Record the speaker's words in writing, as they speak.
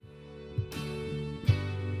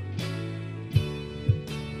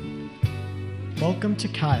Welcome to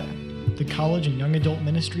Kaya, the college and young adult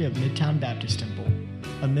ministry of Midtown Baptist Temple,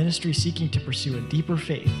 a ministry seeking to pursue a deeper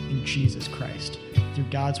faith in Jesus Christ through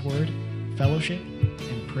God's Word, fellowship,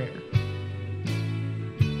 and prayer.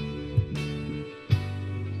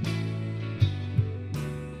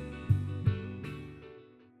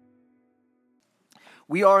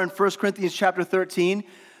 We are in 1 Corinthians chapter 13,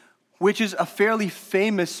 which is a fairly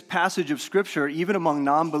famous passage of Scripture, even among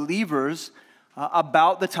non-believers,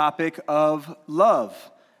 about the topic of love.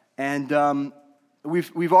 And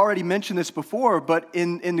we've already mentioned this before, but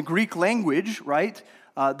in the Greek language, right,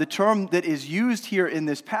 the term that is used here in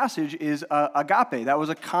this passage is agape. That was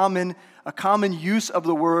a common use of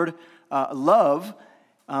the word love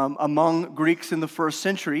among Greeks in the first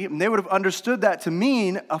century. And they would have understood that to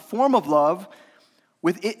mean a form of love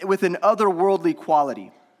with an otherworldly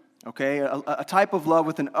quality, okay? A type of love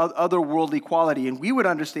with an otherworldly quality. And we would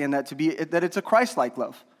understand that to be that it's a Christ-like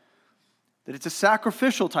love, that it's a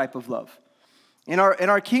sacrificial type of love. In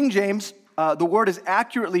our King James, the word is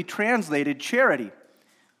accurately translated charity.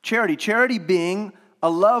 Charity being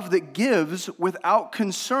a love that gives without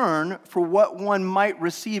concern for what one might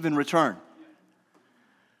receive in return.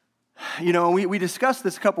 You know, we discussed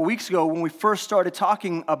this a couple weeks ago when we first started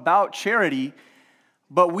talking about charity.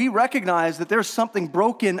 But we recognize that there's something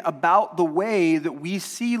broken about the way that we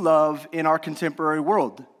see love in our contemporary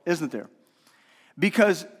world, isn't there?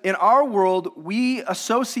 Because in our world, we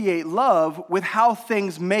associate love with how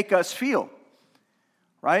things make us feel,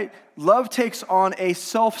 right? Love takes on a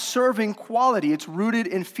self-serving quality. It's rooted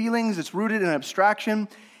in feelings, it's rooted in abstraction,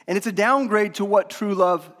 and it's a downgrade to what true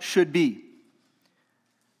love should be.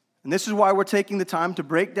 And this is why we're taking the time to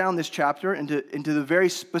break down this chapter into the very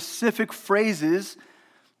specific phrases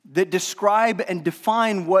that describe and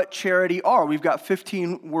define what charity are. We've got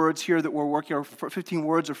 15 words here that we're working, or 15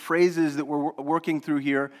 words or phrases that we're working through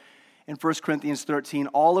here in 1 Corinthians 13.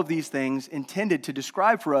 All of these things intended to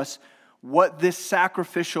describe for us what this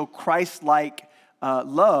sacrificial, Christ-like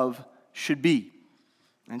love should be.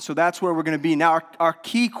 And so that's where we're going to be. Now, our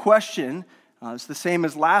key question, it's the same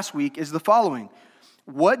as last week, is the following.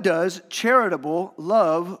 What does charitable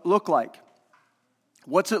love look like?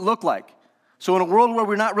 What's it look like? So in a world where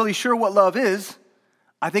we're not really sure what love is,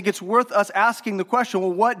 I think it's worth us asking the question,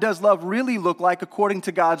 well, what does love really look like according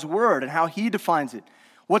to God's Word and how He defines it?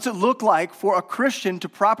 What's it look like for a Christian to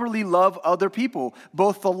properly love other people,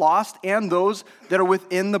 both the lost and those that are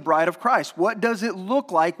within the bride of Christ? What does it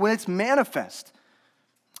look like when it's manifest?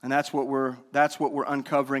 And that's what we're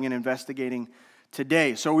uncovering and investigating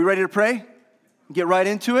today. So are we ready to pray? Get right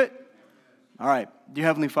into it? All right. Dear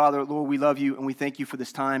Heavenly Father, Lord, we love you and we thank you for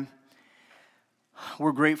this time.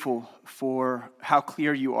 We're grateful for how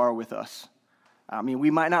clear you are with us. I mean,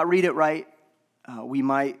 we might not read it right. We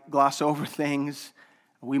might gloss over things.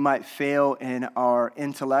 We might fail in our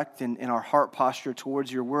intellect and in our heart posture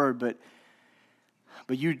towards your word, but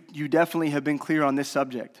you definitely have been clear on this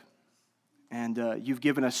subject. And you've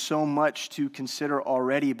given us so much to consider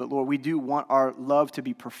already. But Lord, we do want our love to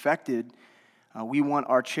be perfected. We want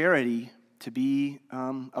our charity to be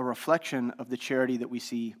a reflection of the charity that we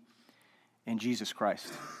see in Jesus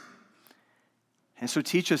Christ. And so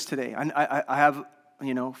teach us today. I have,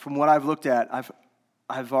 from what I've looked at,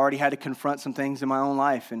 I've already had to confront some things in my own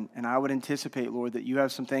life, and I would anticipate, Lord, that you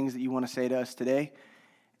have some things that you want to say to us today.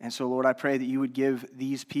 And so, Lord, I pray that you would give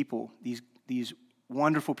these people, these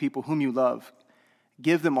wonderful people whom you love,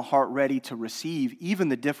 give them a heart ready to receive even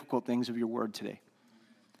the difficult things of your word today.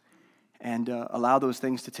 And allow those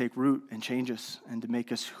things to take root and change us and to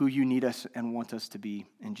make us who you need us and want us to be.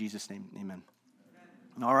 In Jesus' name, amen.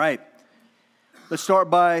 All right. Let's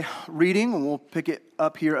start by reading, and we'll pick it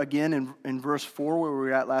up here again in verse 4 where we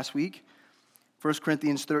were at last week. 1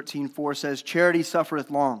 Corinthians 13:4 says, "Charity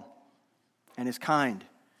suffereth long and is kind.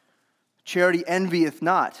 Charity envieth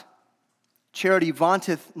not. Charity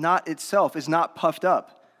vaunteth not itself, is not puffed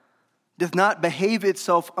up, doth not behave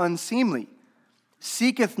itself unseemly,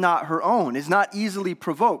 seeketh not her own, is not easily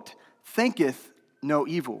provoked, thinketh no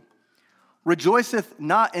evil, rejoiceth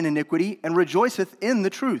not in iniquity, and rejoiceth in the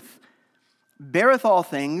truth, beareth all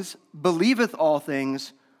things, believeth all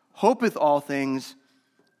things, hopeth all things,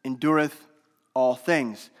 endureth all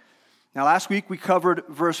things." Now, last week we covered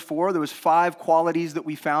verse 4. There was 5 qualities that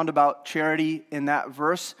we found about charity in that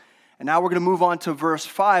verse. And now we're going to move on to verse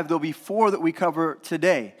 5. There'll be 4 that we cover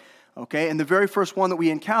today. Okay, and the very first one that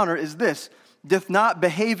we encounter is this: doth not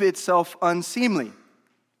behave itself unseemly.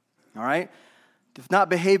 All right? Doth not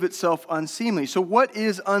behave itself unseemly. So what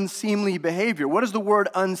is unseemly behavior? What does the word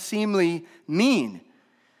unseemly mean?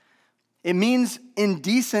 It means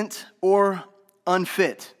indecent or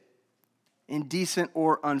unfit. indecent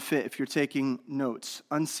or unfit, if you're taking notes.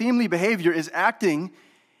 Unseemly behavior is acting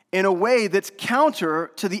in a way that's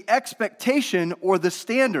counter to the expectation or the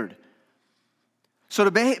standard. So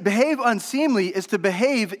to behave unseemly is to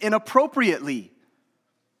behave inappropriately.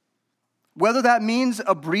 Whether that means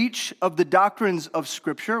a breach of the doctrines of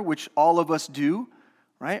Scripture, which all of us do,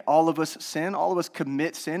 right? All of us sin, all of us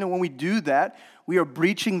commit sin, and when we do that, we are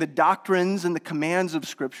breaching the doctrines and the commands of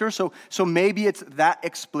Scripture. So maybe it's that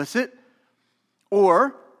explicit,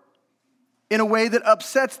 or in a way that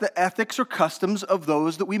upsets the ethics or customs of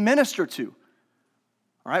those that we minister to,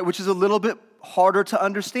 all right? Which is a little bit harder to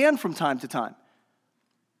understand from time to time,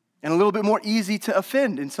 and a little bit more easy to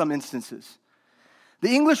offend in some instances. The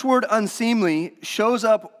English word unseemly shows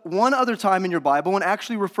up one other time in your Bible and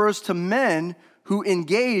actually refers to men who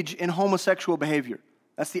engage in homosexual behavior.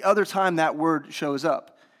 That's the other time that word shows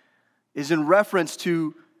up, is in reference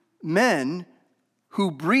to men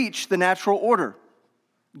who breach the natural order.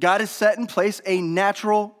 God has set in place a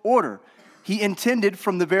natural order. He intended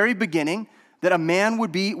from the very beginning that a man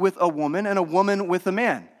would be with a woman and a woman with a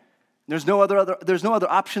man. There's no other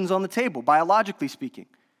options on the table, biologically speaking.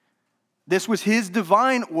 This was his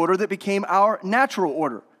divine order that became our natural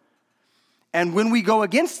order. And when we go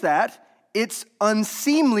against that, it's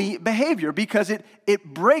unseemly behavior because it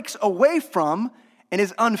breaks away from and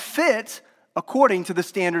is unfit according to the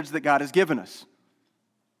standards that God has given us.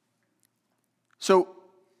 So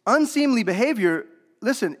unseemly behavior,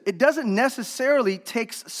 listen, it doesn't necessarily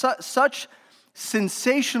take such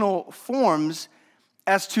sensational forms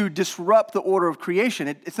as to disrupt the order of creation.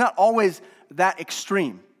 It's not always that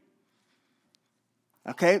extreme.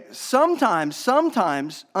 Okay?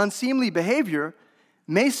 Sometimes unseemly behavior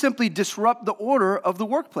may simply disrupt the order of the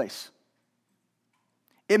workplace.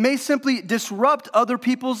 It may simply disrupt other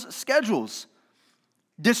people's schedules,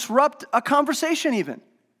 disrupt a conversation even.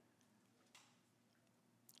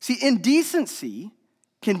 See, indecency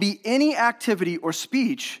can be any activity or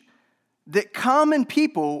speech that common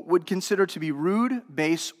people would consider to be rude,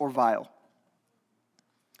 base, or vile.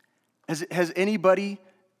 Has anybody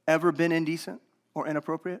ever been indecent or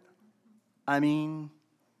inappropriate? I mean,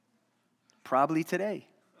 probably today,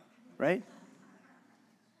 right?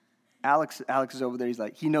 Alex is over there. He's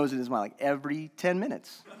like, he knows in his mind, like every 10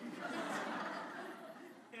 minutes.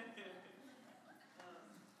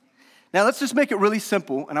 Now let's just make it really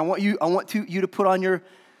simple, and I want you to put on your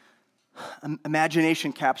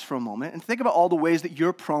imagination caps for a moment and think about all the ways that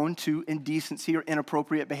you're prone to indecency or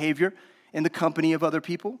inappropriate behavior in the company of other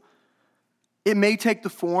people. It may take the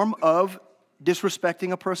form of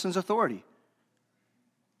disrespecting a person's authority.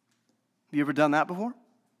 Have you ever done that before?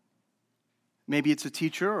 Maybe it's a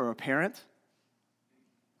teacher or a parent.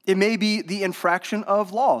 It may be the infraction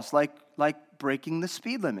of laws, like breaking the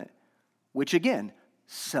speed limit, which again,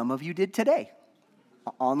 some of you did today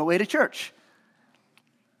on the way to church.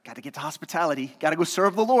 Got to get to hospitality. Got to go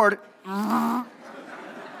serve the Lord.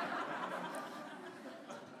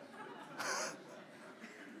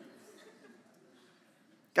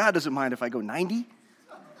 God doesn't mind if I go 90.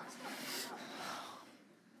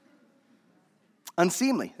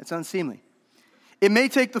 Unseemly. It's unseemly. It may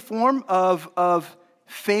take the form of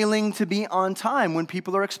failing to be on time when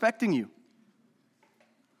people are expecting you.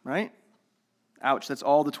 Right? Ouch, that's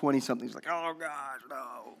all the 20-somethings. Like, oh gosh,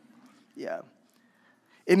 no. Yeah.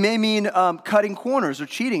 It may mean cutting corners or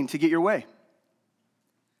cheating to get your way.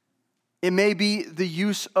 It may be the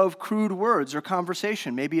use of crude words or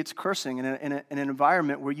conversation. Maybe it's cursing in an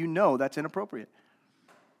environment where you know that's inappropriate.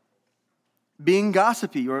 Being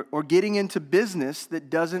gossipy or getting into business that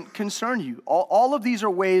doesn't concern you. All of these are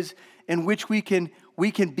ways in which we can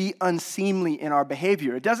be unseemly in our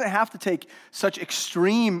behavior. It doesn't have to take such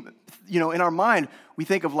extreme, in our mind, we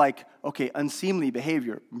think of like, okay, unseemly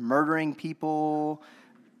behavior, murdering people,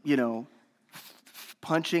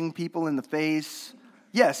 punching people in the face.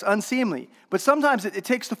 Yes, unseemly. But sometimes it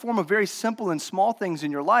takes the form of very simple and small things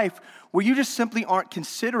in your life where you just simply aren't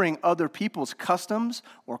considering other people's customs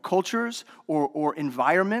or cultures or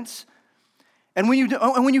environments. And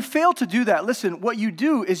when you fail to do that, listen, what you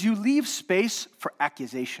do is you leave space for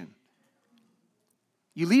accusation.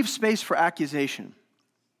 You leave space for accusation.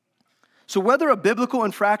 So whether a biblical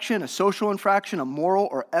infraction, a social infraction, a moral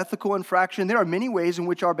or ethical infraction, there are many ways in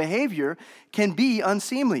which our behavior can be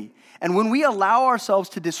unseemly. And when we allow ourselves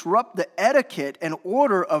to disrupt the etiquette and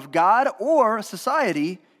order of God or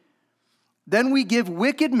society, then we give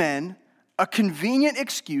wicked men a convenient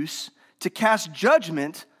excuse to cast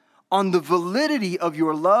judgment on the validity of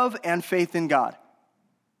your love and faith in God.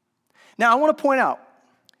 Now, I want to point out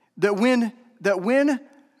that when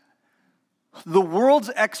the world's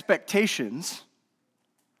expectations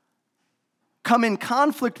come in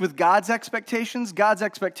conflict with God's expectations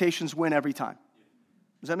win every time.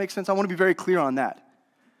 Does that make sense? I want to be very clear on that.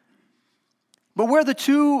 But where the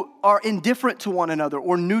two are indifferent to one another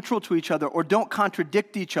or neutral to each other or don't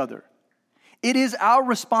contradict each other, it is our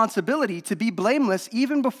responsibility to be blameless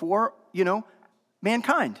even before,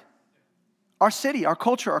 mankind, our city, our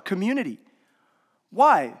culture, our community.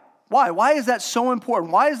 Why? Why is that so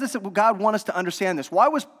important? Why is this that God wants us to understand this? Why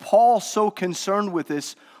was Paul so concerned with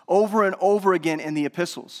this over and over again in the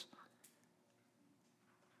epistles?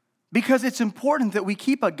 Because it's important that we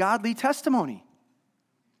keep a godly testimony.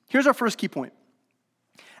 Here's our first key point.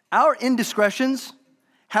 Our indiscretions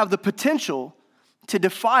have the potential to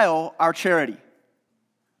defile our charity.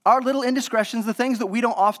 Our little indiscretions, the things that we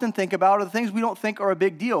don't often think about or the things we don't think are a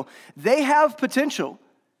big deal, they have potential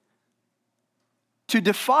to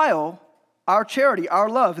defile our charity, our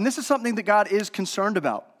love. And this is something that God is concerned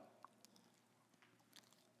about.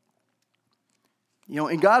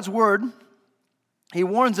 In God's word, he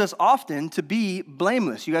warns us often to be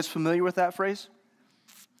blameless. You guys familiar with that phrase?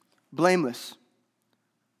 Blameless.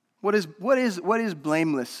 What is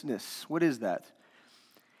blamelessness? What is that?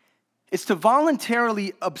 It's to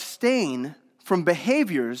voluntarily abstain from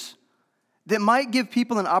behaviors that might give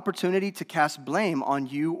people an opportunity to cast blame on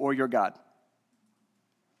you or your God.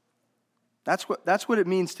 That's what it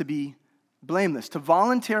means to be blameless, to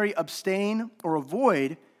voluntarily abstain or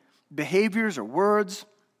avoid behaviors or words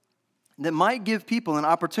that might give people an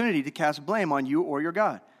opportunity to cast blame on you or your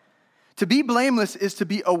God. To be blameless is to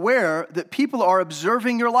be aware that people are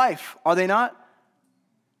observing your life, are they not?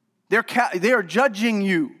 They are judging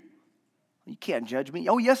you. You can't judge me.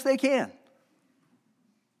 Oh, yes, they can.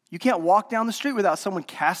 You can't walk down the street without someone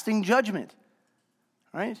casting judgment,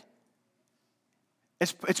 right?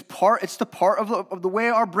 It's the part of the way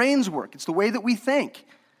our brains work. It's the way that we think,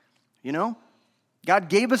 God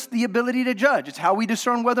gave us the ability to judge. It's how we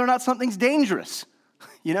discern whether or not something's dangerous,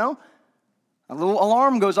 A little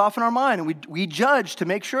alarm goes off in our mind, and we judge to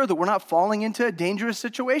make sure that we're not falling into a dangerous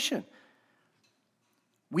situation.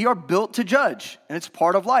 We are built to judge, and it's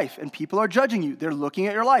part of life, and people are judging you. They're looking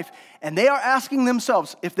at your life, and they are asking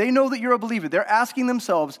themselves, if they know that you're a believer, they're asking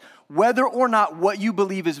themselves whether or not what you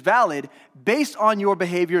believe is valid based on your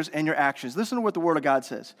behaviors and your actions. Listen to what the Word of God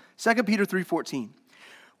says. 2 Peter 3:14.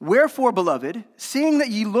 Wherefore, beloved, seeing that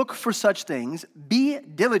ye look for such things, be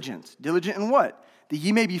diligent. Diligent in what? That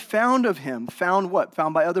ye may be found of him. Found what?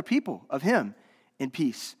 Found by other people of him in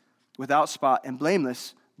peace, without spot and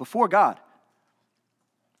blameless before God.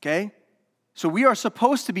 Okay? So we are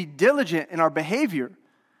supposed to be diligent in our behavior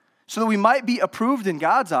so that we might be approved in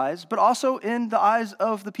God's eyes, but also in the eyes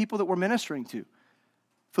of the people that we're ministering to.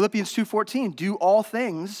 Philippians 2:14, do all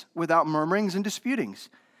things without murmurings and disputings,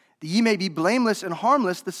 that ye may be blameless and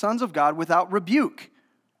harmless, the sons of God, without rebuke,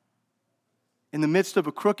 in the midst of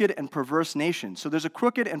a crooked and perverse nation. So there's a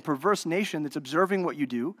crooked and perverse nation that's observing what you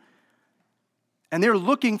do, and they're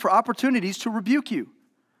looking for opportunities to rebuke you.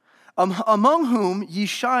 Among whom ye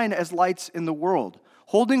shine as lights in the world,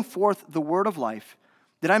 holding forth the word of life,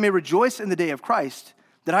 that I may rejoice in the day of Christ,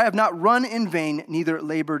 that I have not run in vain, neither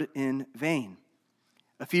labored in vain.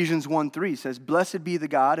 Ephesians 1:3 says, blessed be the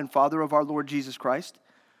God and Father of our Lord Jesus Christ,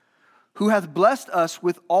 who hath blessed us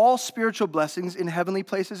with all spiritual blessings in heavenly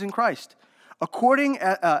places in Christ, according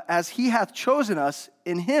as he hath chosen us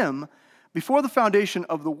in him before the foundation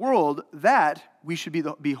of the world, that we should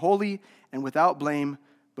be holy and without blame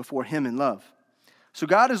before him in love. So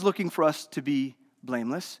God is looking for us to be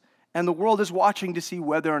blameless, and the world is watching to see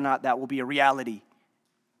whether or not that will be a reality,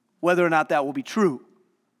 whether or not that will be true.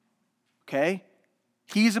 Okay?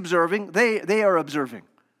 He's observing, they are observing.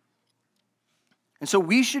 And so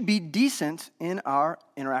we should be decent in our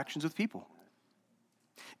interactions with people.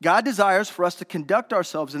 God desires for us to conduct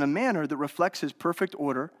ourselves in a manner that reflects his perfect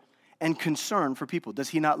order and concern for people. Does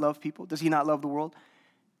he not love people? Does he not love the world?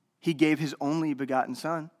 He gave his only begotten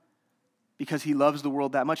son because he loves the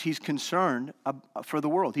world that much. He's concerned for the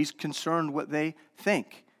world. He's concerned what they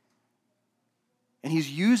think. And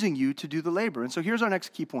he's using you to do the labor. And so here's our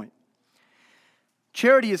next key point.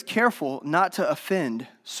 Charity is careful not to offend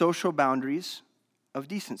social boundaries of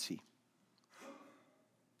decency.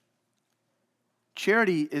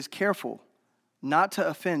 Charity is careful not to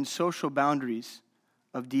offend social boundaries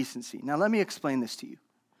of decency. Now let me explain this to you.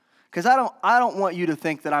 Because I don't want you to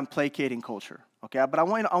think that I'm placating culture, okay? But I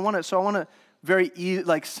want to very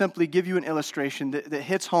simply give you an illustration that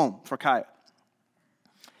hits home for Kaya.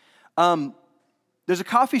 There's a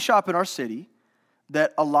coffee shop in our city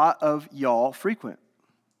that a lot of y'all frequent,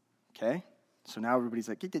 okay? So now everybody's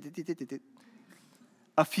like,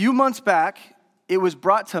 a few months back, it was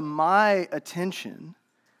brought to my attention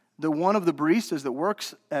that one of the baristas that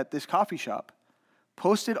works at this coffee shop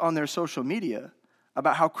posted on their social media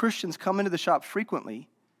about how Christians come into the shop frequently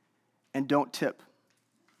and don't tip.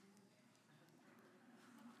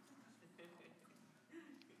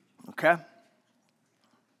 Okay?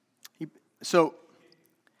 So,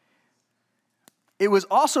 it was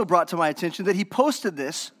also brought to my attention that he posted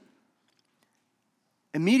this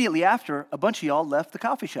immediately after a bunch of y'all left the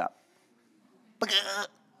coffee shop.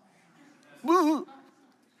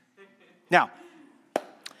 Now,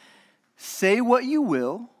 say what you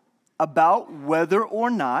will about whether or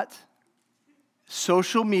not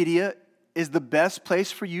social media is the best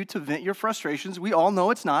place for you to vent your frustrations. We all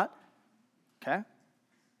know it's not. Okay?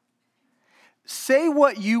 Say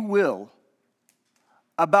what you will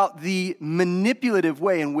about the manipulative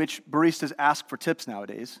way in which baristas ask for tips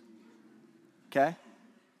nowadays. Okay?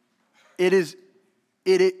 It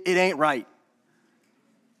ain't right.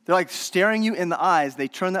 They're like staring you in the eyes. They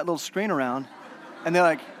turn that little screen around, and they're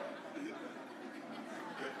like,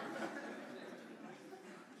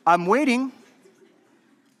 I'm waiting.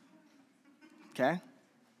 Okay?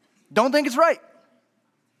 Don't think it's right.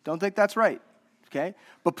 Don't think that's right. Okay?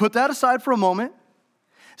 But put that aside for a moment.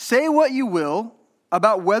 Say what you will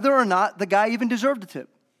about whether or not the guy even deserved a tip.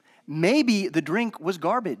 Maybe the drink was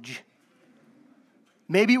garbage.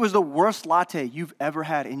 Maybe it was the worst latte you've ever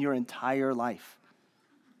had in your entire life.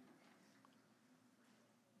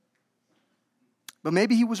 But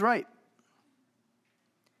maybe he was right.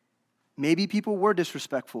 Maybe people were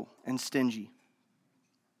disrespectful and stingy.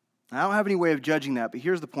 I don't have any way of judging that, but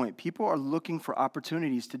here's the point. People are looking for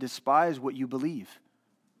opportunities to despise what you believe.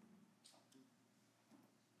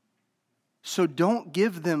 So don't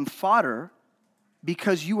give them fodder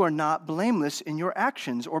because you are not blameless in your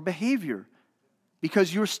actions or behavior,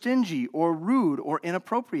 because you're stingy or rude or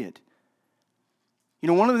inappropriate. You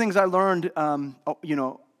know, one of the things I learned,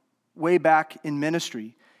 way back in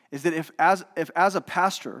ministry is that if as a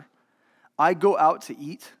pastor, I go out to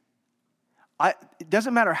eat, it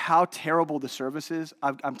doesn't matter how terrible the service is,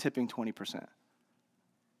 I'm tipping 20%.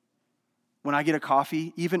 When I get a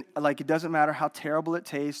coffee, even it doesn't matter how terrible it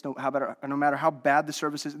tastes, no matter how bad the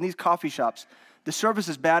service is. In these coffee shops, the service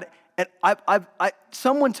is bad. And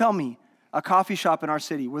someone tell me a coffee shop in our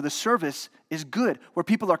city where the service is good, where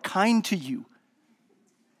people are kind to you.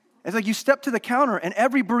 It's like you step to the counter and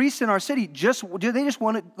every barista in our city they just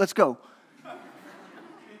want it, let's go.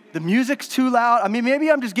 The music's too loud. I mean,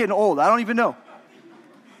 maybe I'm just getting old. I don't even know.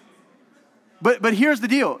 But here's the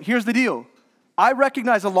deal. I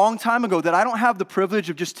recognized a long time ago that I don't have the privilege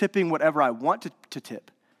of just tipping whatever I want to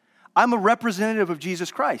tip. I'm a representative of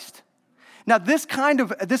Jesus Christ. Now, this kind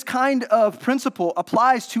of principle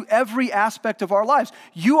applies to every aspect of our lives.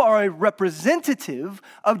 You are a representative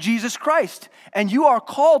of Jesus Christ, and you are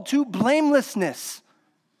called to blamelessness.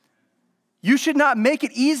 You should not make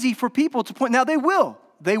it easy for people to point. Now, they will.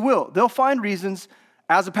 They'll find reasons.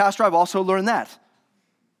 As a pastor, I've also learned that.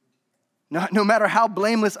 No matter how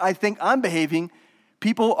blameless I think I'm behaving,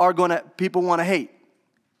 people want to hate.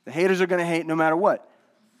 The haters are going to hate no matter what.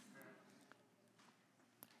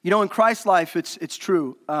 You know, in Christ's life, it's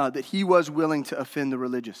true that he was willing to offend the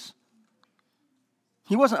religious.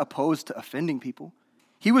 He wasn't opposed to offending people.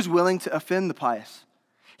 He was willing to offend the pious.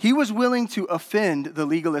 He was willing to offend the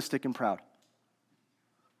legalistic and proud.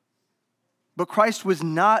 But Christ was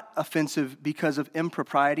not offensive because of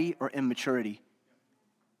impropriety or immaturity.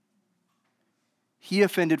 He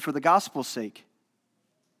offended for the gospel's sake,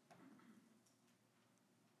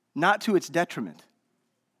 not to its detriment.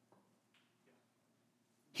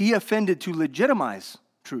 He offended to legitimize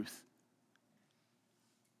truth,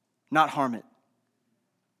 not harm it.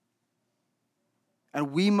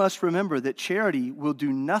 And we must remember that charity will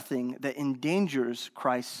do nothing that endangers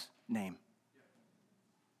Christ's name.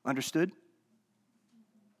 Understood?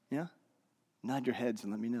 Yeah? Nod your heads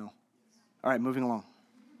and let me know. All right, moving along.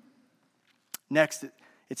 Next,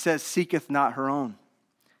 it says, seeketh not her own.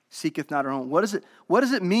 Seeketh not her own. What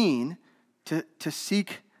does it mean to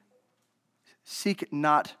seek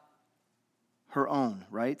not her own,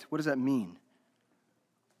 right? What does that mean?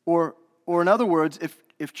 Or in other words,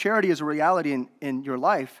 if charity is a reality in your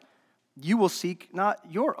life, you will seek not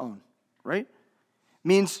your own, right? It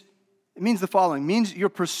means the following. It means your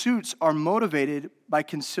pursuits are motivated by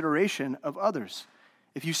consideration of others.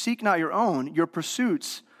 If you seek not your own, your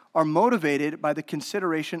pursuits are motivated by the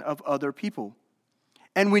consideration of other people.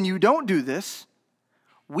 And when you don't do this,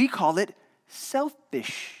 we call it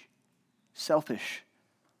selfish. Selfish.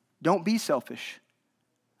 Don't be selfish.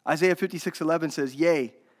 Isaiah 56:11 says,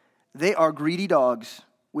 yea, they are greedy dogs,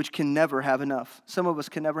 which can never have enough. Some of us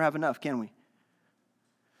can never have enough, can we?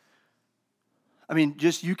 I mean,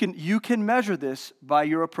 just you can measure this by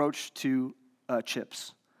your approach to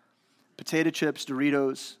chips. Potato chips,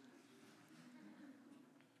 Doritos.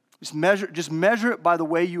 Just measure it by the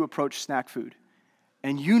way you approach snack food.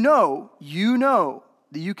 And you know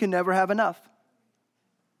that you can never have enough.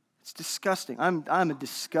 It's disgusting. I'm a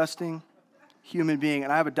disgusting human being,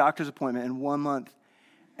 and I have a doctor's appointment in 1 month,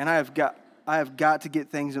 and I have got to get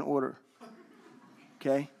things in order.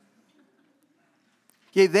 Okay?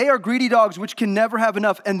 Yeah, they are greedy dogs which can never have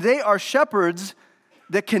enough, and they are shepherds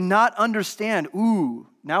that cannot understand. Ooh,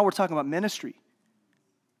 now we're talking about ministry.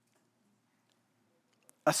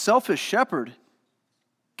 A selfish shepherd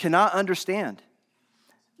cannot understand.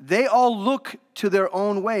 They all look to their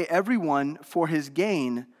own way, everyone for his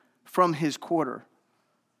gain from his quarter.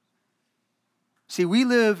 See, we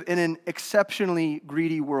live in an exceptionally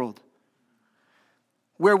greedy world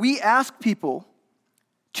where we ask people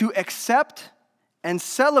to accept and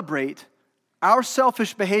celebrate our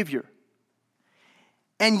selfish behavior.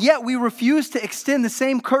 And yet we refuse to extend the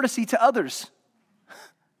same courtesy to others.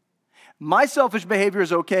 My selfish behavior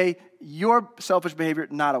is okay, your selfish behavior,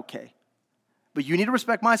 not okay. But you need to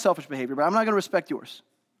respect my selfish behavior, but I'm not going to respect yours.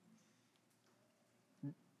 I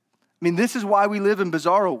mean, this is why we live in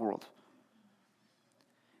bizarro world.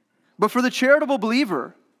 But for the charitable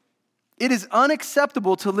believer, it is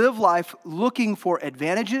unacceptable to live life looking for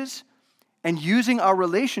advantages and using our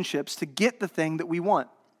relationships to get the thing that we want.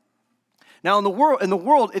 Now, in the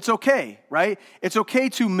world, it's okay, right? It's okay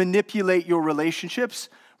to manipulate your relationships,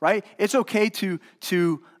 right? It's okay to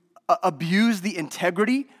abuse the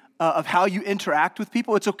integrity of how you interact with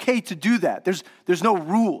people. It's okay to do that. There's no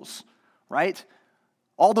rules, right?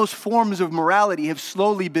 All those forms of morality have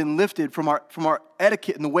slowly been lifted from our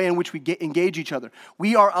etiquette and the way in which we engage each other.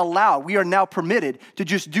 We are now permitted to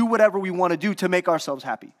just do whatever we want to do to make ourselves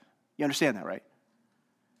happy. You understand that, right?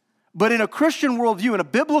 But in a Christian worldview, in a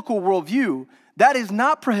biblical worldview, that is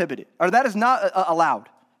not prohibited, or that is not allowed,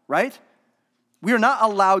 right? We are not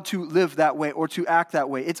allowed to live that way or to act that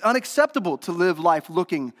way. It's unacceptable to live life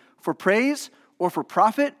looking for praise or for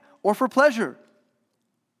profit or for pleasure.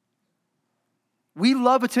 We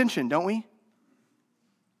love attention, don't we?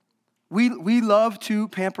 We love to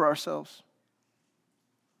pamper ourselves.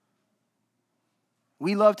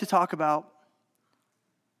 We love to talk about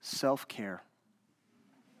self-care.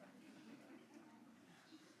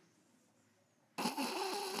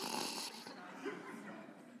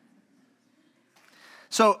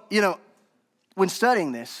 So, when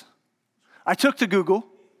studying this, I took to Google,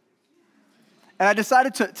 and I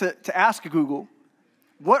decided to ask Google,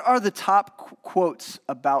 what are the top quotes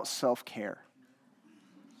about self-care?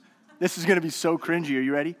 This is going to be so cringy. Are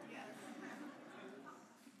you ready?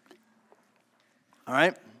 All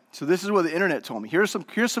right. So this is what the internet told me. Here's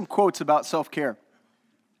some quotes about self-care.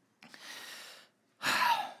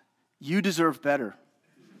 You deserve better.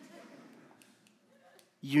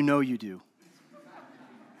 You know you do.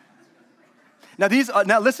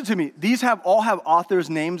 Now listen to me. These all have authors'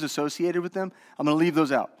 names associated with them. I'm going to leave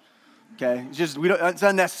those out. Okay? It's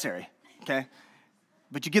unnecessary. Okay?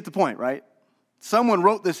 But you get the point, right? Someone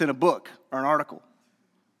wrote this in a book or an article.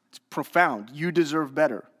 It's profound. You deserve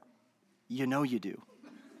better. You know you do.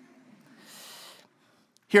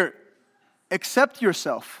 Here, accept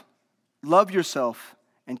yourself, love yourself,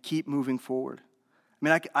 and keep moving forward. I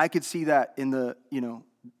mean, I could see that in the,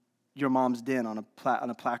 your mom's den on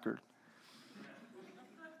a placard.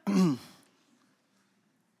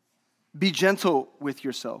 Be gentle with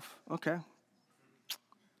yourself. Okay.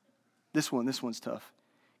 This one's tough.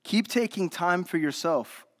 Keep taking time for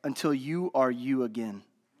yourself until you are you again.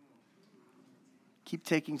 Keep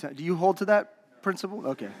taking time. Do you hold to that principle?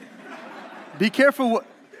 Okay. Be careful.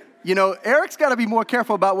 Eric's got to be more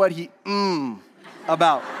careful about what he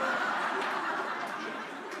about.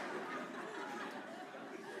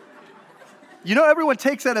 Everyone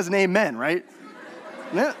takes that as an amen, right?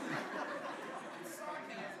 Yeah.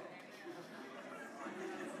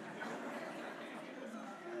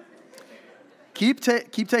 Keep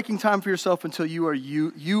taking time for yourself until you are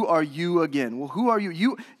you again. Well, who are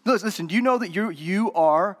you? Listen, do you know that you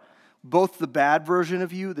are both the bad version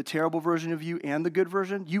of you, the terrible version of you, and the good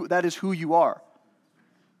version? That is who you are.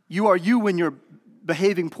 You are you when you're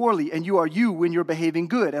behaving poorly, and you are you when you're behaving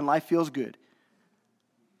good and life feels good.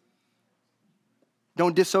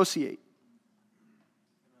 Don't dissociate.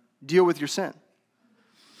 Deal with your sin.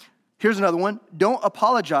 Here's another one. Don't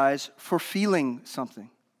apologize for feeling something.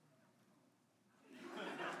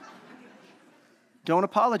 Don't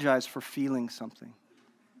apologize for feeling something.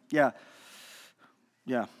 Yeah.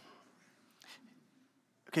 Okay,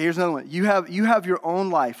 here's another one. You have your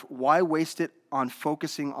own life. Why waste it on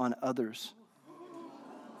focusing on others?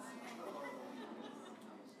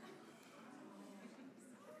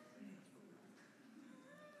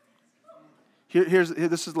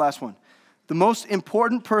 This is the last one. The most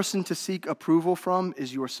important person to seek approval from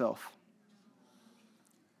is yourself.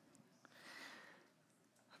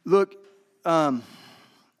 Look,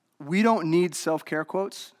 we don't need self-care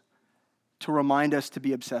quotes to remind us to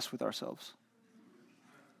be obsessed with ourselves.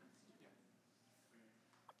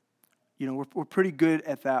 You know, we're pretty good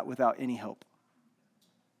at that without any help.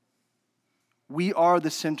 We are the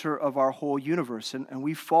center of our whole universe, and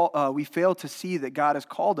we fail to see that God has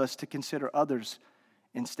called us to consider others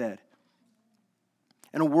instead.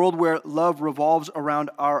 In a world where love revolves around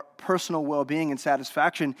our personal well-being and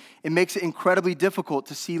satisfaction, it makes it incredibly difficult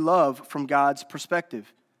to see love from God's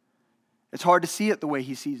perspective. It's hard to see it the way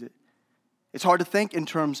He sees it. It's hard to think in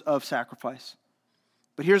terms of sacrifice.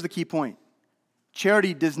 But here's the key point.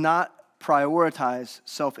 Charity does not prioritize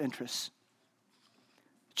self-interest.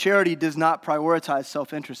 Charity does not prioritize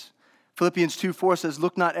self-interest. Philippians 2:4 says,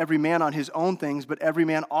 "Look not every man on his own things, but every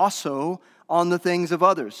man also on the things of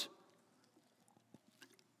others."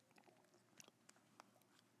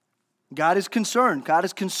 God is concerned. God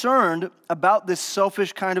is concerned about this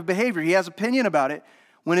selfish kind of behavior. He has opinion about it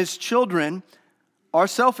when His children are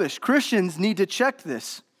selfish. Christians need to check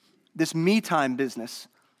this me time business.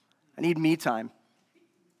 I need me time.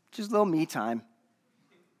 Just a little me time.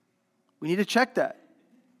 We need to check that.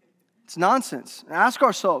 It's nonsense. And ask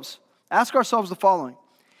ourselves the following.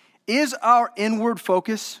 Is our inward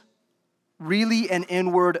focus really an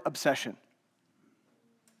inward obsession?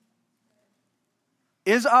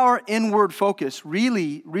 Is our inward focus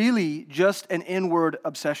really just an inward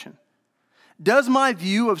obsession? Does my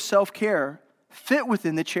view of self-care fit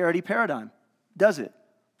within the charity paradigm? Does it?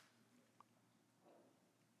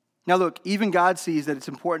 Now look, even God sees that it's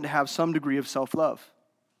important to have some degree of self-love.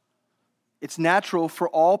 It's natural for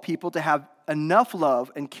all people to have enough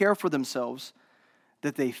love and care for themselves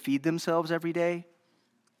that they feed themselves every day,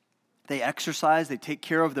 they exercise, they take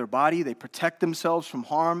care of their body, they protect themselves from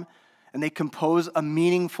harm, and they compose a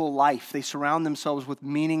meaningful life. They surround themselves with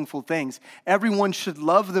meaningful things. Everyone should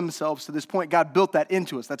love themselves to this point. God built that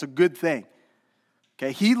into us. That's a good thing.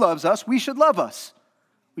 Okay, He loves us. We should love us.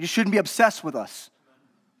 We just shouldn't be obsessed with us.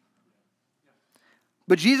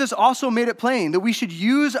 But Jesus also made it plain that we should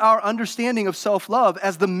use our understanding of self-love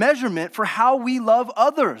as the measurement for how we love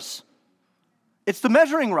others. It's the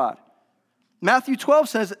measuring rod. Matthew 12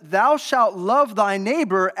 says, "Thou shalt love thy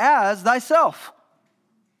neighbor as thyself."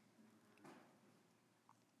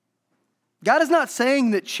 God is not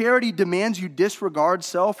saying that charity demands you disregard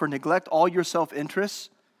self or neglect all your self-interests.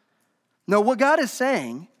 No, what God is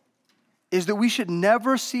saying is that we should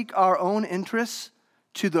never seek our own interests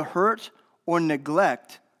to the hurt or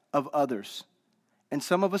neglect of others. And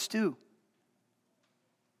some of us do.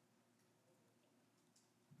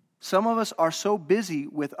 Some of us are so busy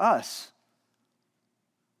with us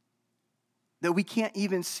that we can't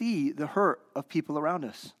even see the hurt of people around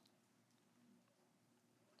us.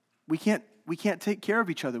 We can't take care of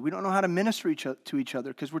each other. We don't know how to minister to each other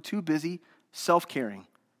because we're too busy self-caring.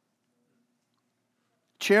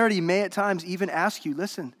 Charity may at times even ask you,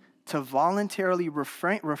 listen, to voluntarily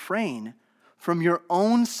refrain from your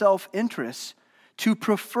own self-interest to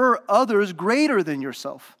prefer others greater than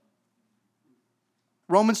yourself.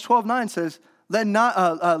 Romans 12:9 says,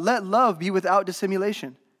 let love be without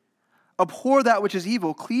dissimulation. Abhor that which is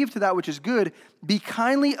evil, cleave to that which is good, be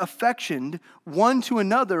kindly affectioned one to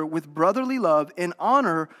another with brotherly love and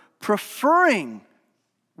honor, preferring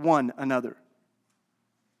one another.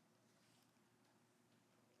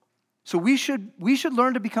 So we should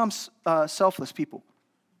learn to become selfless people.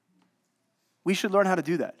 We should learn how to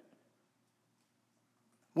do that.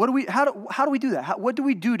 How do we do that? What do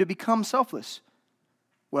we do to become selfless?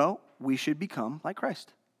 Well, we should become like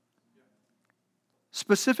Christ.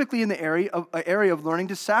 Specifically in the area of learning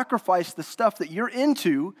to sacrifice the stuff that you're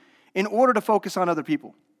into in order to focus on other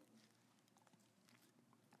people.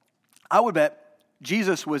 I would bet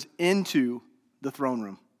Jesus was into the throne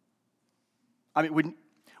room. I mean,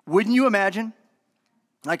 wouldn't you imagine,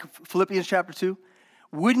 like Philippians chapter 2,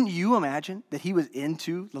 wouldn't you imagine that He was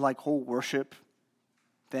into the whole worship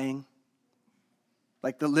thing?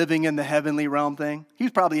 Like the living in the heavenly realm thing? He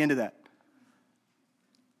was probably into that.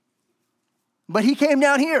 But He came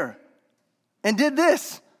down here and did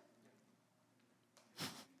this.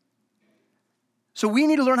 So we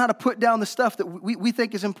need to learn how to put down the stuff that we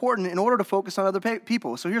think is important in order to focus on other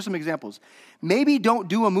people. So here's some examples. Maybe don't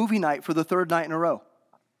do a movie night for the third night in a row.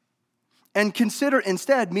 And consider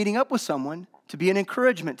instead meeting up with someone to be an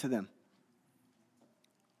encouragement to them.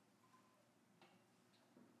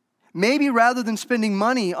 Maybe rather than spending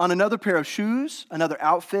money on another pair of shoes, another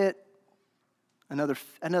outfit, another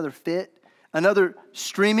fit, another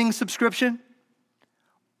streaming subscription,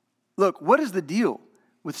 Look, what is the deal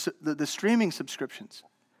with the streaming subscriptions?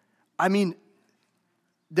 I mean,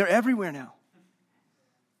 they're everywhere now.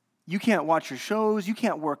 You can't watch your shows, you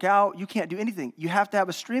can't work out, you can't do anything. You have to have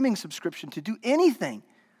a streaming subscription to do anything.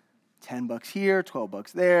 $10 here,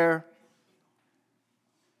 $12 there.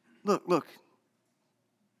 Look.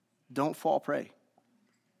 Don't fall prey.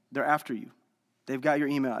 They're after you. They've got your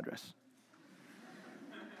email address.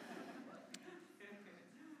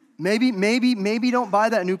 Maybe don't buy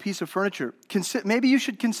that new piece of furniture. Maybe you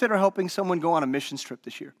should consider helping someone go on a missions trip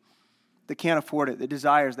this year that can't afford it, that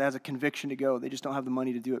desires, that has a conviction to go. They just don't have the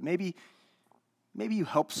money to do it. Maybe you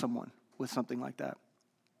help someone with something like that.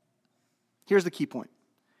 Here's the key point.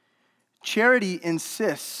 Charity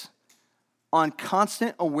insists on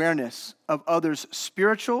constant awareness of others'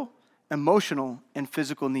 spiritual, emotional, and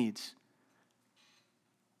physical needs.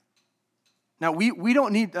 Now, we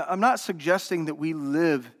don't need, I'm not suggesting that we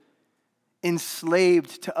live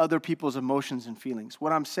enslaved to other people's emotions and feelings.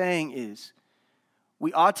 What I'm saying is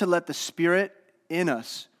we ought to let the Spirit in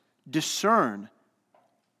us discern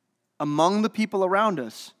among the people around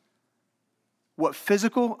us what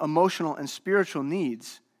physical, emotional, and spiritual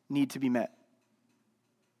needs need to be met.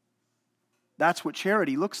 That's what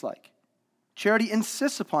charity looks like. Charity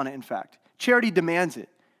insists upon it, in fact. Charity demands it.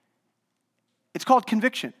 It's called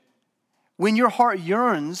conviction. When your heart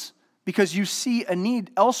yearns because you see a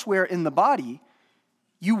need elsewhere in the body,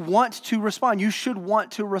 you want to respond. You should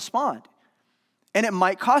want to respond. And it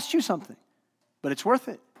might cost you something, but it's worth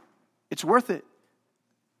it. It's worth it.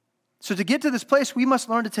 So to get to this place, we must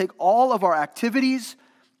learn to take all of our activities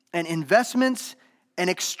and investments and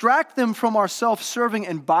extract them from our self-serving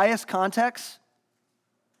and biased contexts.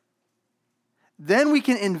 Then we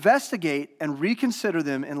can investigate and reconsider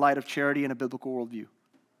them in light of charity and a biblical worldview.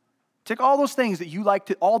 Take all those things that you like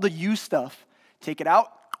to, all the you stuff, take it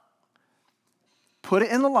out, put it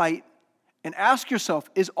in the light, and ask yourself,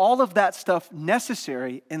 is all of that stuff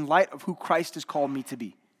necessary in light of who Christ has called me to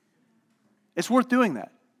be? It's worth doing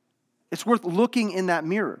that. It's worth looking in that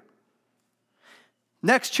mirror.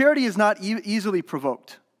 Next, charity is not easily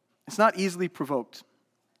provoked. It's not easily provoked.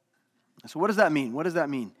 So what does that mean? What does that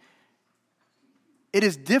mean? It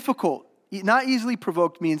is difficult. Not easily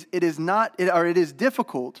provoked means it is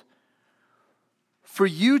difficult for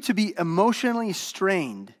you to be emotionally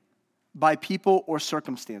strained by people or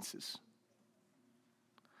circumstances.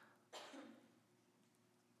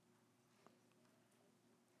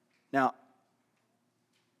 Now,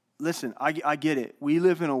 listen, I get it. We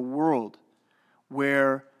live in a world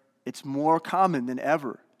where it's more common than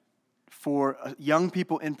ever for young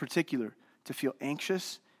people in particular to feel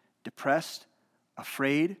anxious, depressed,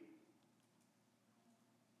 afraid.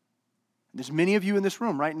 There's many of you in this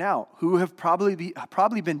room right now who have probably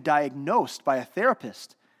been diagnosed by a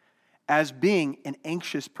therapist as being an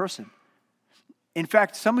anxious person. In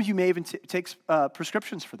fact, some of you may even take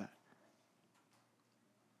prescriptions for that.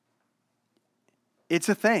 It's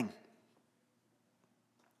a thing.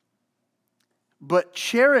 But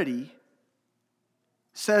charity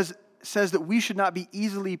says that we should not be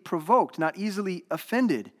easily provoked, not easily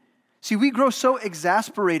offended. See, we grow so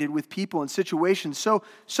exasperated with people and situations, so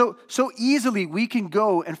easily we can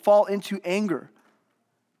go and fall into anger,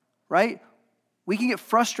 right? We can get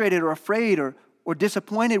frustrated or afraid or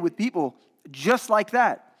disappointed with people just like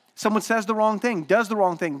that. Someone says the wrong thing, does the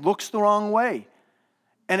wrong thing, looks the wrong way,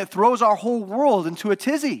 and it throws our whole world into a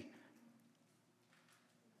tizzy.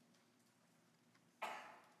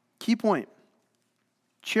 Key point.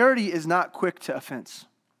 Charity is not quick to offense.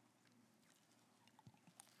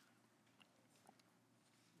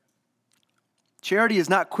 Charity is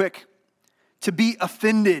not quick to be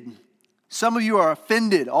offended. Some of you are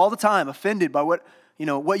offended all the time, offended by what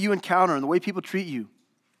you encounter and the way people treat you.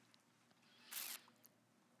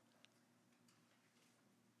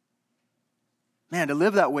 Man, to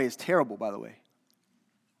live that way is terrible, by the way.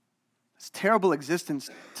 It's a terrible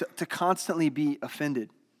existence to constantly be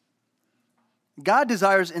offended. God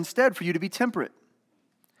desires instead for you to be temperate.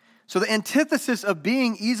 So the antithesis of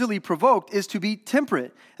being easily provoked is to be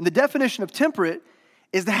temperate. And the definition of temperate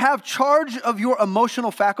is to have charge of your emotional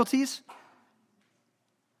faculties,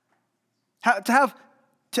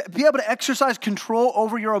 to be able to exercise control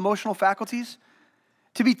over your emotional faculties.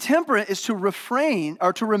 To be temperate is to refrain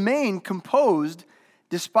or to remain composed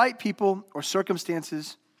despite people or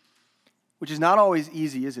circumstances, which is not always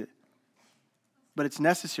easy, is it? But it's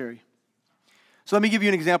necessary. So let me give you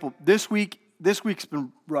an example. This week's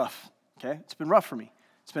been rough, okay? It's been rough for me.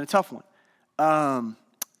 It's been a tough one.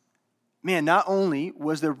 Not only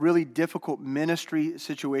was there really difficult ministry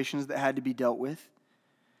situations that had to be dealt with,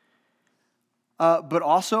 but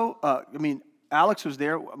also, Alex was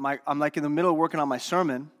there. I'm like in the middle of working on my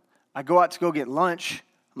sermon. I go out to go get lunch.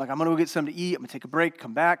 I'm like, I'm going to go get something to eat. I'm going to take a break,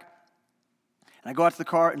 come back. And I go out to the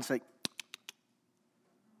car, and it's like,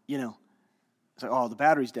 it's like, oh, the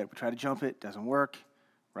battery's dead. We try to jump it. Doesn't work,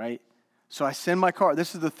 right? So I send my car.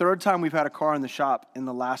 This is the third time we've had a car in the shop in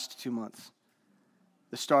the last 2 months.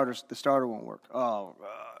 The starter won't work. Oh,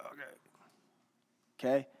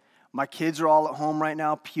 okay. My kids are all at home right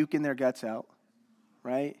now, puking their guts out,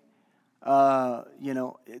 right?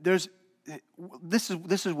 This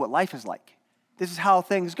is what life is like. This is how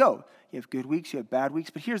things go. You have good weeks, you have bad weeks,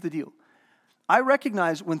 but here's the deal. I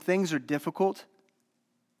recognize when things are difficult,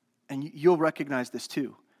 and you'll recognize this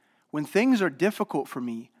too. When things are difficult for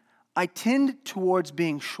me, I tend towards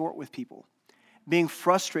being short with people, being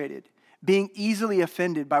frustrated, being easily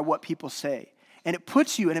offended by what people say. And it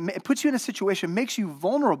puts you in a situation, makes you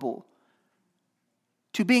vulnerable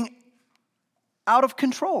to being out of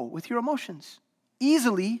control with your emotions,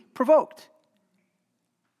 easily provoked.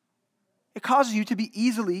 It causes you to be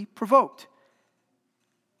easily provoked.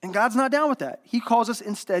 And God's not down with that. He calls us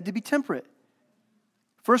instead to be temperate.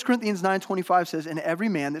 1 Corinthians 9:25 says, and every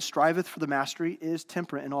man that striveth for the mastery is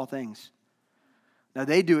temperate in all things. Now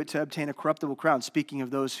they do it to obtain a corruptible crown, speaking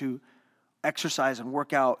of those who exercise and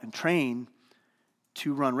work out and train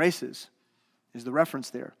to run races, is the reference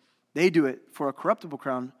there. They do it for a corruptible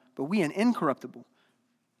crown, but we an incorruptible.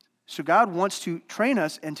 So God wants to train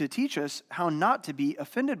us and to teach us how not to be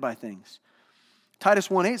offended by things. Titus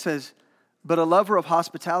 1:8 says, but a lover of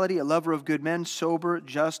hospitality, a lover of good men, sober,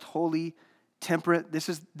 just, holy, temperate. These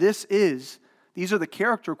are the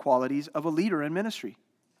character qualities of a leader in ministry.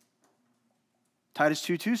 Titus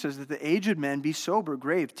 2:2 says that the aged men be sober,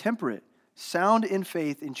 grave, temperate, sound in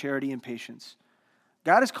faith, in charity, and patience.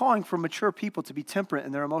 God is calling for mature people to be temperate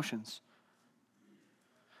in their emotions.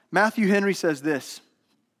 Matthew Henry says this.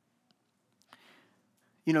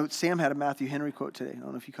 Sam had a Matthew Henry quote today. I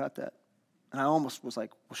don't know if you caught that. And I almost was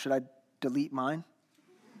like, well, should I delete mine?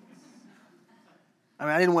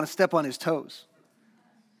 I didn't want to step on his toes.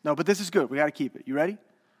 No, but this is good. We got to keep it. You ready?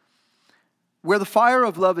 Where the fire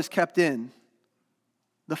of love is kept in,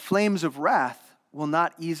 the flames of wrath will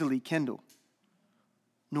not easily kindle,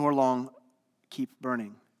 nor long keep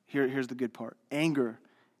burning. Here's the good part. Anger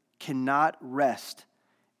cannot rest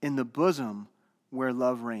in the bosom where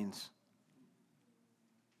love reigns.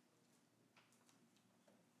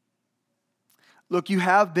 Look, you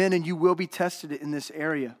have been and you will be tested in this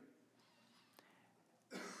area.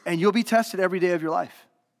 And you'll be tested every day of your life.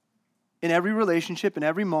 In every relationship, in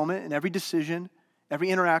every moment, in every decision, every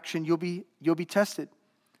interaction, you'll be tested.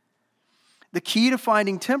 The key to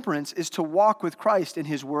finding temperance is to walk with Christ in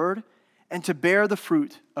His Word and to bear the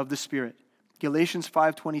fruit of the Spirit. Galatians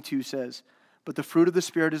 5:22 says, but the fruit of the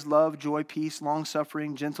Spirit is love, joy, peace,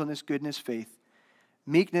 long-suffering, gentleness, goodness, faith,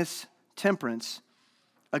 meekness, temperance.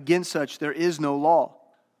 Against such there is no law.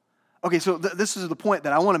 Okay, so this is the point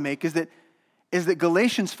that I want to make, is that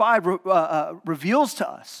Galatians 5 reveals to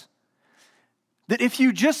us that if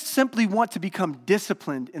you just simply want to become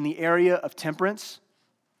disciplined in the area of temperance,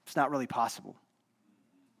 it's not really possible.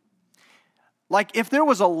 Like if there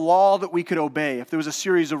was a law that we could obey, if there was a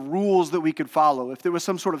series of rules that we could follow, if there was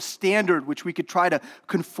some sort of standard which we could try to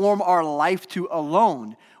conform our life to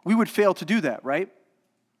alone, we would fail to do that, right?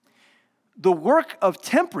 The work of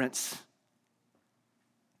temperance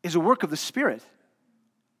is a work of the Spirit.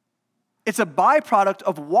 It's a byproduct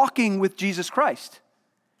of walking with Jesus Christ.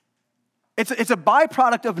 It's a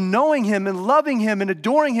byproduct of knowing Him and loving Him and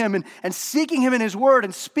adoring Him and seeking Him in His Word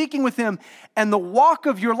and speaking with Him. And the walk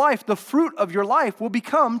of your life, the fruit of your life, will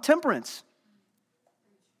become temperance.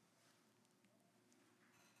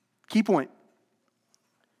 Key point.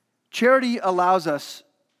 Charity allows us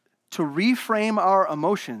to reframe our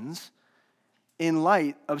emotions in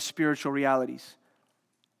light of spiritual realities.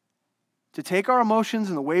 To take our emotions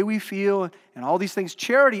and the way we feel and all these things,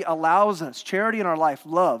 charity allows us, charity in our life,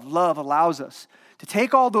 love allows us to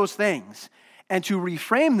take all those things and to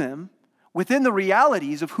reframe them within the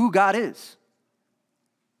realities of who God is.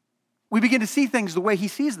 We begin to see things the way He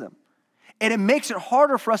sees them. And it makes it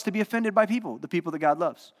harder for us to be offended by people, the people that God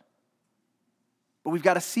loves. But we've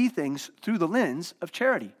got to see things through the lens of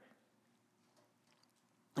charity.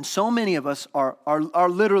 And so many of us are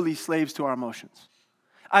literally slaves to our emotions.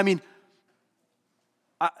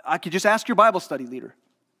 I could just ask your Bible study leader.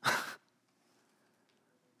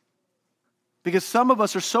 Because some of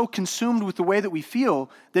us are so consumed with the way that we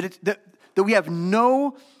feel that we have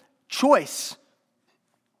no choice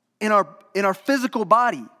in our physical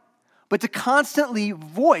body but to constantly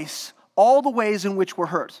voice all the ways in which we're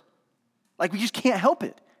hurt. Like we just can't help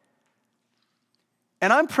it.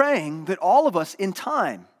 And I'm praying that all of us in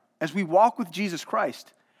time, as we walk with Jesus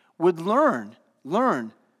Christ, would learn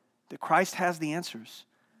that Christ has the answers.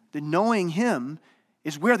 That knowing Him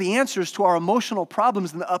is where the answers to our emotional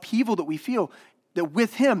problems and the upheaval that we feel, that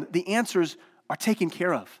with Him, the answers are taken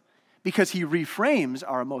care of because He reframes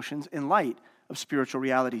our emotions in light of spiritual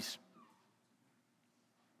realities.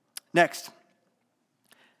 Next,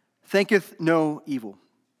 thinketh no evil.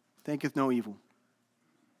 Thinketh no evil.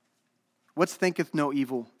 What's thinketh no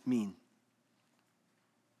evil mean?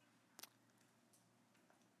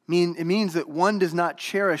 It means that one does not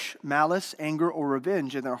cherish malice, anger, or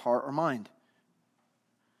revenge in their heart or mind.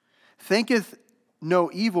 Thinketh no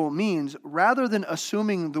evil means rather than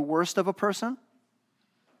assuming the worst of a person,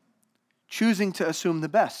 choosing to assume the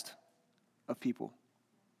best of people.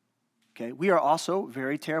 Okay, we are also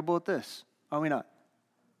very terrible at this, are we not?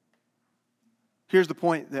 Here's the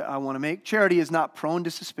point that I want to make. Charity is not prone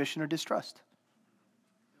to suspicion or distrust.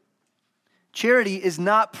 Charity is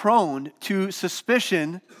not prone to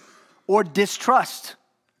suspicion or distrust.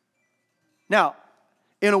 Now,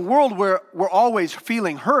 in a world where we're always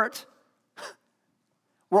feeling hurt,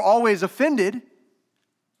 we're always offended,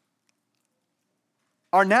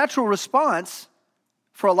 our natural response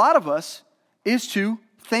for a lot of us is to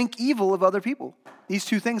think evil of other people. These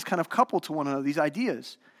two things kind of couple to one another, these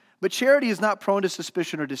ideas. But charity is not prone to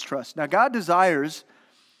suspicion or distrust. Now, God desires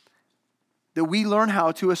that we learn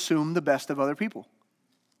how to assume the best of other people.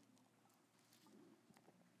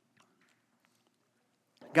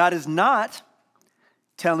 God is not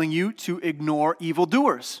telling you to ignore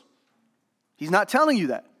evildoers. He's not telling you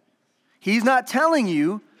that. He's not telling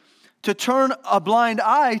you to turn a blind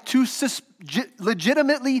eye to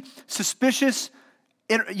legitimately suspicious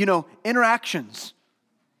interactions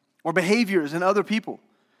or behaviors in other people.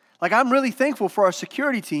 Like, I'm really thankful for our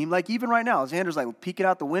security team. Like, even right now, Xander's like peeking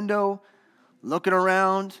out the window, looking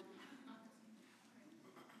around,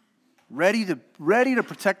 ready to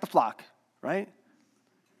protect the flock, right?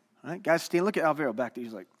 All right, guys, stay. Look at Alvaro back there.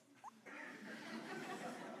 He's like,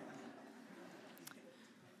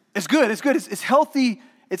 it's good. It's good. It's healthy.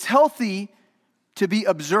 It's healthy to be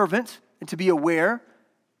observant and to be aware.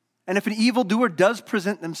 And if an evildoer does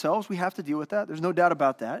present themselves, we have to deal with that. There's no doubt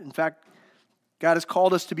about that. In fact, God has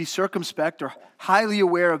called us to be circumspect or highly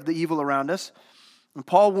aware of the evil around us. And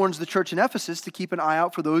Paul warns the church in Ephesus to keep an eye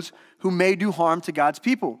out for those who may do harm to God's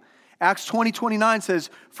people. Acts 20:29 says,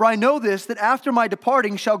 "For I know this, that after my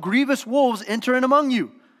departing shall grievous wolves enter in among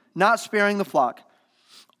you, not sparing the flock.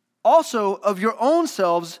 Also of your own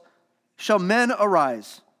selves shall men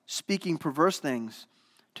arise, speaking perverse things,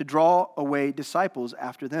 to draw away disciples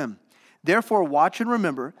after them. Therefore watch and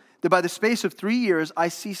remember that by the space of 3 years I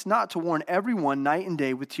cease not to warn everyone night and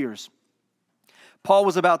day with tears." Paul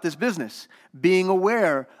was about this business, being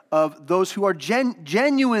aware of those who are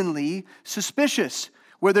genuinely suspicious,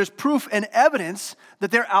 where there's proof and evidence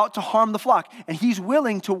that they're out to harm the flock. And he's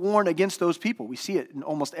willing to warn against those people. We see it in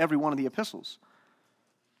almost every one of the epistles.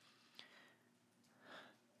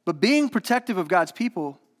 But being protective of God's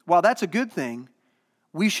people, while that's a good thing,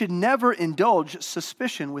 we should never indulge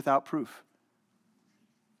suspicion without proof.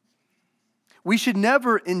 We should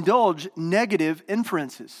never indulge negative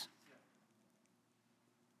inferences.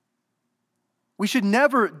 We should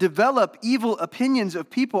never develop evil opinions of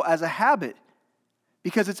people as a habit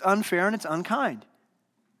because it's unfair and it's unkind.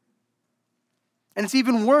 And it's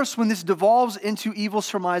even worse when this devolves into evil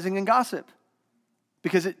surmising and gossip,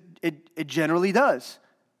 because it generally does.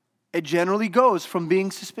 It generally goes from being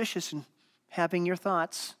suspicious and having your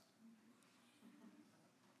thoughts,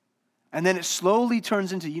 and then it slowly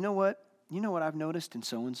turns into, you know what I've noticed in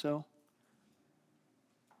so-and-so?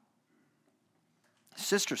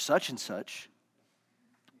 Sister such and such.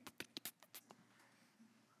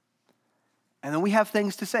 And then we have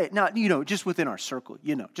things to say. Now, just within our circle,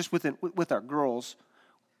 just with our girls,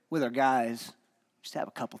 with our guys, just have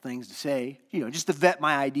a couple things to say, just to vet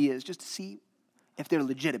my ideas, just to see if they're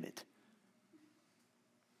legitimate.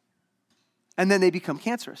 And then they become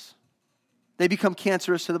cancerous. They become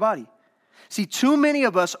cancerous to the body. See, too many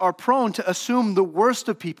of us are prone to assume the worst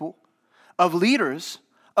of people, of leaders,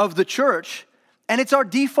 of the church, and it's our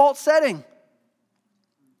default setting.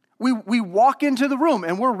 We walk into the room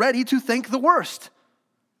and we're ready to think the worst.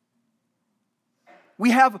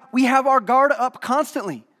 We have our guard up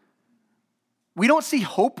constantly. We don't see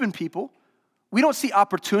hope in people. We don't see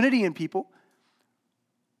opportunity in people.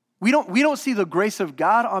 We don't see the grace of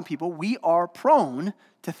God on people. We are prone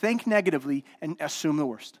to think negatively and assume the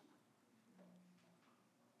worst.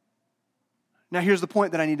 Now here's the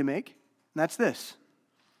point that I need to make, and that's this.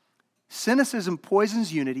 Cynicism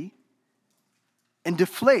poisons unity and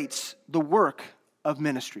deflates the work of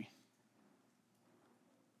ministry.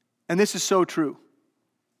 And this is so true.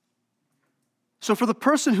 So for the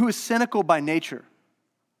person who is cynical by nature,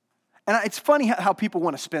 and it's funny how people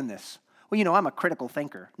want to spin this. Well, I'm a critical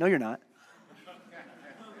thinker. No, you're not.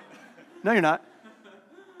 No, you're not.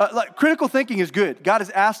 Critical thinking is good. God has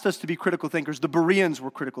asked us to be critical thinkers. The Bereans were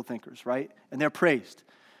critical thinkers, right? And they're praised.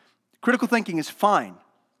 Critical thinking is fine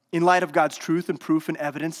in light of God's truth and proof and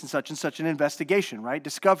evidence and such an investigation, right?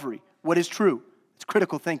 Discovery. What is true? It's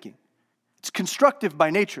critical thinking. It's constructive by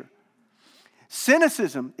nature.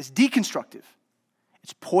 Cynicism is deconstructive.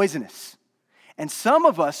 It's poisonous. And some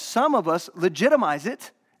of us legitimize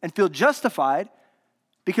it and feel justified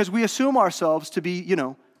because we assume ourselves to be,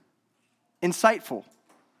 insightful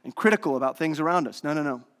and critical about things around us.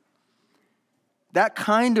 No. That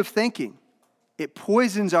kind of thinking, it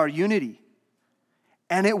poisons our unity.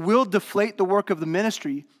 And it will deflate the work of the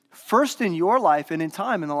ministry, first in your life and in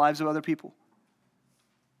time in the lives of other people.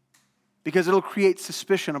 Because it'll create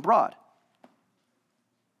suspicion abroad.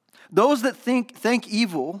 Those that think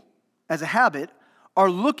evil as a habit are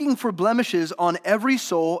looking for blemishes on every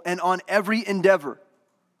soul and on every endeavor.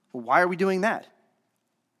 Well, why are we doing that?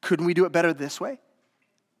 Couldn't we do it better this way?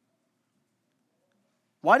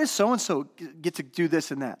 Why does so-and-so get to do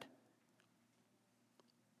this and that?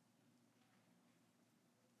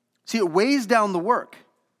 See, it weighs down the work.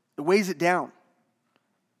 It weighs it down.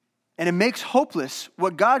 And it makes hopeless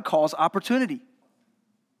what God calls opportunity.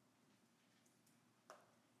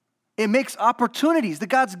 It makes opportunities that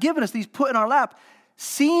God's given us, these put in our lap,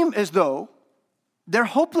 seem as though they're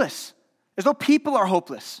hopeless, as though people are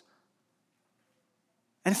hopeless.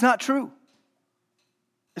 And it's not true.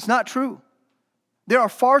 It's not true. There are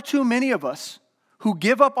far too many of us who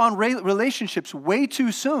give up on relationships way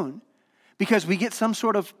too soon because we get some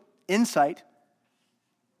sort of insight.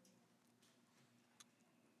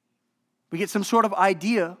 We get some sort of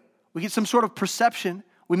idea. We get some sort of perception.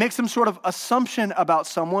 We make some sort of assumption about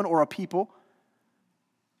someone or a people.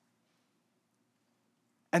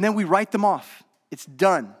 And then we write them off. It's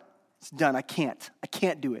done. It's done. I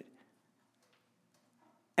can't do it.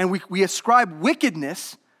 And we ascribe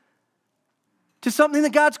wickedness to something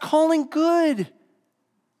that God's calling good.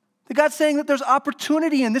 That God's saying that there's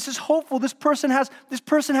opportunity and this is hopeful. This person has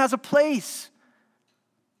a place.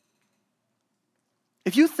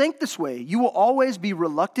 If you think this way, you will always be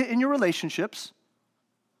reluctant in your relationships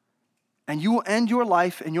and you will end your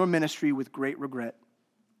life and your ministry with great regret.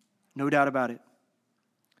 No doubt about it.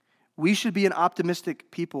 We should be an optimistic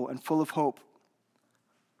people and full of hope.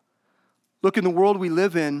 Look, in the world we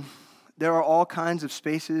live in, there are all kinds of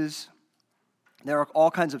spaces, there are all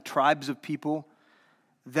kinds of tribes of people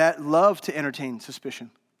that love to entertain suspicion.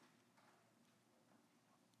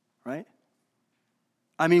 Right?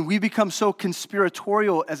 I mean, we become so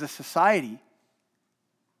conspiratorial as a society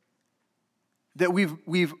that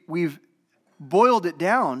we've boiled it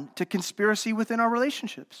down to conspiracy within our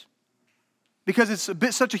relationships. Because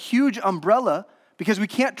it's such a huge umbrella, because we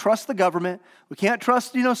can't trust the government, we can't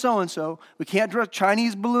trust, so-and-so, we can't trust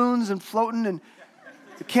Chinese balloons and floating, and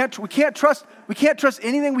we can't trust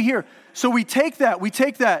anything we hear. So we take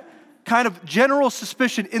that kind of general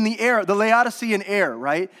suspicion in the air, the Laodicean air,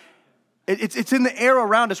 right? It's in the air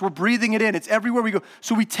around us. We're breathing it in. It's everywhere we go.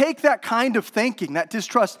 So we take that kind of thinking, that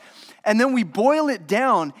distrust, and then we boil it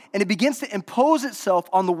down, and it begins to impose itself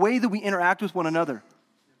on the way that we interact with one another.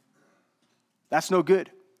 That's no good.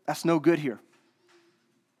 That's no good here.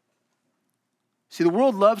 See, the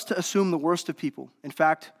world loves to assume the worst of people. In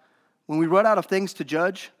fact, when we run out of things to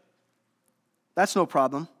judge, that's no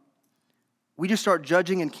problem. We just start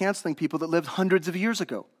judging and canceling people that lived hundreds of years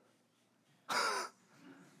ago.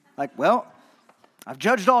 Like, well, I've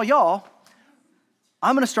judged all y'all.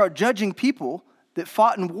 I'm going to start judging people that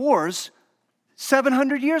fought in wars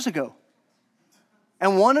 700 years ago.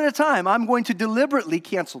 And one at a time, I'm going to deliberately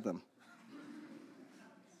cancel them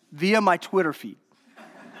via my Twitter feed.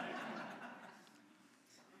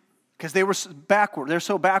 Because they were backward. They're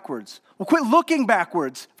so backwards. Well, quit looking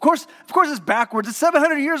backwards. Of course it's backwards. It's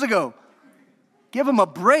 700 years ago. Give them a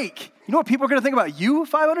break. You know what people are going to think about you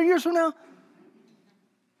 500 years from now?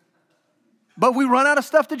 But we run out of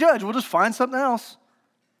stuff to judge. We'll just find something else.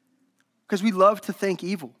 Because we love to think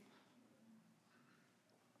evil.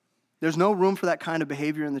 There's no room for that kind of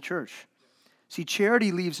behavior in the church. See,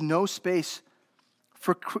 charity leaves no space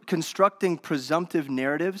for constructing presumptive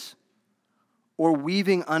narratives or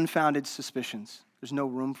weaving unfounded suspicions. There's no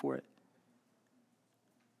room for it.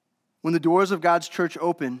 When the doors of God's church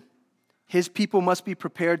open, His people must be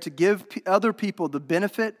prepared to give other people the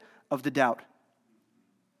benefit of the doubt.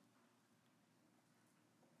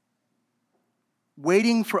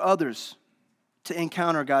 Waiting for others to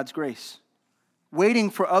encounter God's grace, waiting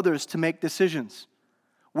for others to make decisions,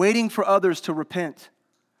 waiting for others to repent,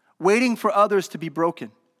 waiting for others to be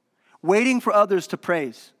broken, waiting for others to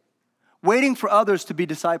praise, waiting for others to be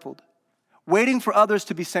discipled, waiting for others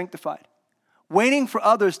to be sanctified, waiting for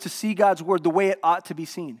others to see God's word the way it ought to be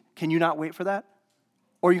seen. Can you not wait for that?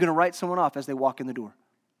 Or are you going to write someone off as they walk in the door?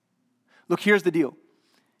 Look, here's the deal.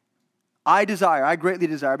 I greatly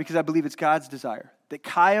desire, because I believe it's God's desire, that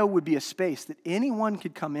Kaya would be a space that anyone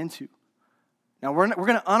could come into. Now, we're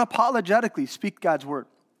going to unapologetically speak God's word.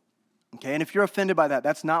 Okay, and if you're offended by that,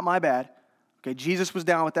 that's not my bad. Okay, Jesus was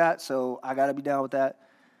down with that, so I got to be down with that.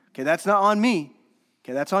 Okay, that's not on me.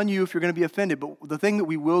 Okay, that's on you if you're going to be offended. But the thing that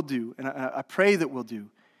we will do, and I pray that we'll do,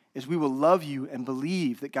 is we will love you and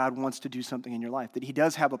believe that God wants to do something in your life, that he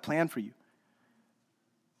does have a plan for you.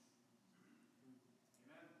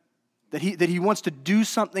 That he wants to do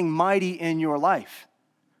something mighty in your life.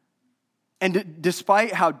 And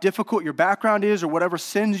despite how difficult your background is, or whatever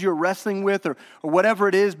sins you're wrestling with, or whatever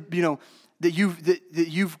it is, that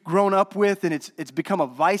you've grown up with, and it's become a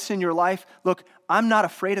vice in your life, look, I'm not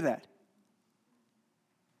afraid of that.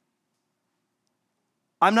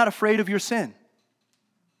 I'm not afraid of your sin.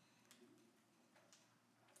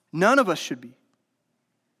 None of us should be.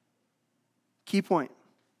 Key point.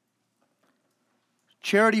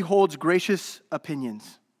 Charity holds gracious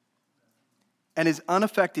opinions and is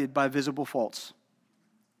unaffected by visible faults.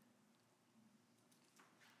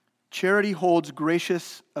 Charity holds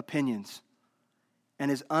gracious opinions and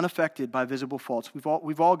is unaffected by visible faults.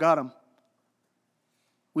 We've all got them.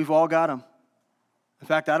 We've all got them. In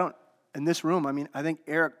fact, in this room, I think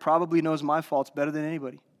Eric probably knows my faults better than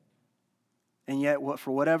anybody. And yet,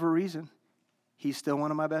 for whatever reason, he's still one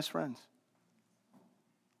of my best friends.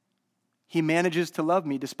 He manages to love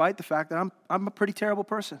me despite the fact that I'm a pretty terrible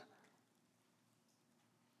person.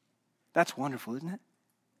 That's wonderful, isn't it?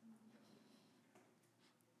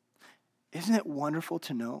 Isn't it wonderful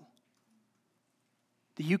to know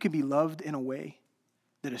that you can be loved in a way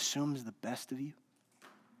that assumes the best of you?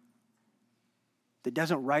 That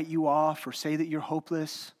doesn't write you off or say that you're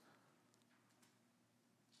hopeless.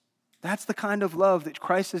 That's the kind of love that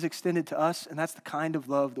Christ has extended to us, and that's the kind of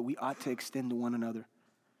love that we ought to extend to one another.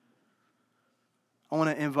 I want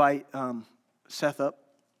to invite Seth up,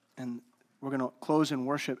 and we're going to close in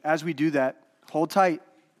worship. As we do that, hold tight.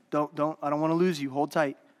 I don't want to lose you. Hold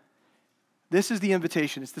tight. This is the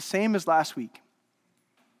invitation. It's the same as last week.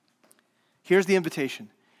 Here's the invitation.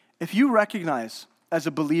 If you recognize as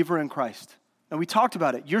a believer in Christ, and we talked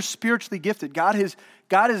about it, you're spiritually gifted. God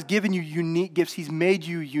has given you unique gifts. He's made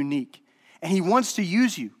you unique. And he wants to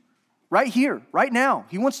use you right here, right now.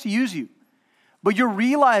 He wants to use you. But you're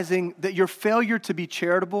realizing that your failure to be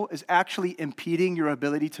charitable is actually impeding your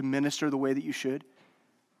ability to minister the way that you should.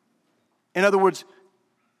 In other words,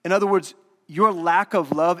 your lack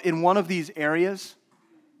of love in one of these areas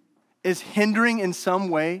is hindering in some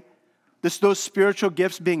way those spiritual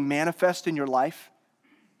gifts being manifest in your life.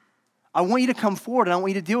 I want you to come forward and I want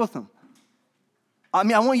you to deal with them. I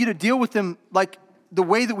want you to deal with them like the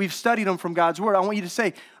way that we've studied them from God's word. I want you to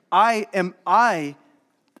say, I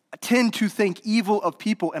tend to think evil of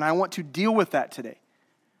people, and I want to deal with that today.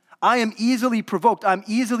 I am easily provoked. I'm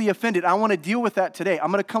easily offended. I want to deal with that today.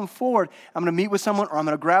 I'm going to come forward. I'm going to meet with someone, or I'm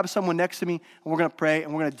going to grab someone next to me, and we're going to pray,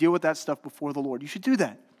 and we're going to deal with that stuff before the Lord. You should do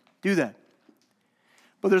that. Do that.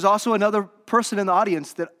 But there's also another person in the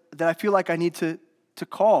audience that I feel like I need to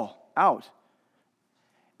call out.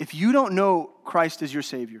 If you don't know Christ as your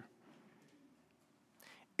Savior,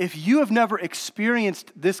 if you have never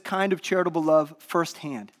experienced this kind of charitable love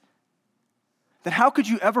firsthand, then how could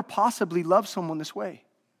you ever possibly love someone this way?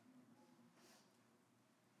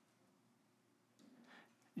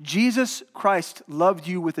 Jesus Christ loved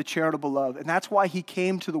you with a charitable love, and that's why he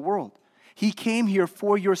came to the world. He came here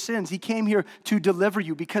for your sins. He came here to deliver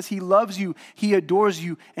you because he loves you, he adores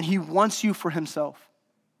you, and he wants you for himself.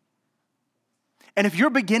 And if you're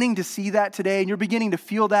beginning to see that today, and you're beginning to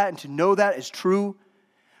feel that and to know that is true,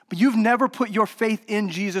 but you've never put your faith in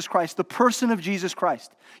Jesus Christ, the person of Jesus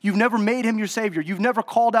Christ. You've never made him your Savior. You've never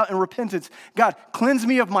called out in repentance, God, cleanse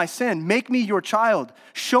me of my sin. Make me your child.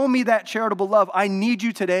 Show me that charitable love. I need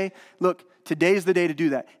you today. Look, today's the day to do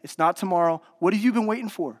that. It's not tomorrow. What have you been waiting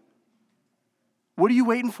for? What are you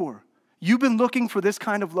waiting for? You've been looking for this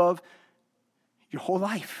kind of love your whole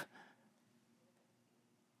life.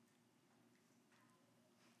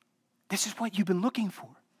 This is what you've been looking for.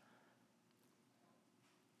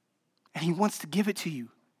 And he wants to give it to you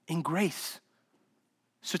in grace.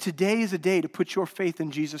 So today is a day to put your faith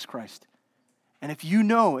in Jesus Christ. And if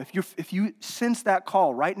you sense that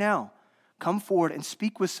call right now, come forward and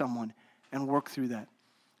speak with someone and work through that.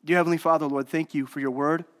 Dear Heavenly Father, Lord, thank you for your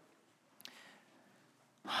word.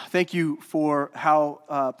 Thank you for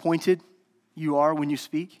how pointed you are when you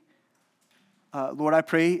speak. Lord, I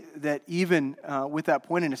pray that even with that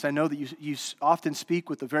pointedness, I know that you often speak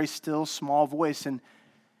with a very still, small voice. And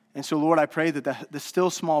so, Lord, I pray that the still,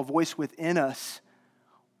 small voice within us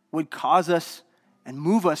would cause us and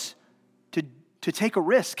move us to take a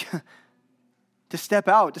risk, to step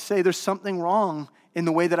out, to say there's something wrong in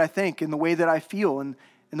the way that I think, in the way that I feel, and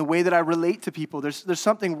in the way that I relate to people. There's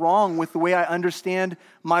something wrong with the way I understand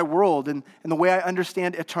my world and the way I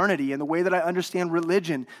understand eternity and the way that I understand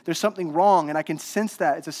religion. There's something wrong, and I can sense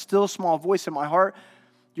that. It's a still, small voice in my heart.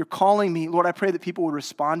 You're calling me. Lord, I pray that people would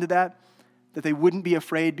respond to that they wouldn't be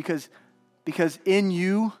afraid because in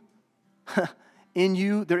you, in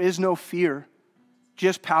you, there is no fear,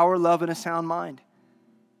 just power, love, and a sound mind.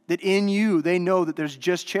 That in you, they know that there's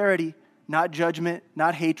just charity, not judgment,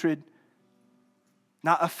 not hatred,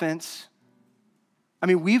 not offense. I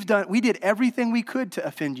mean, we did everything we could to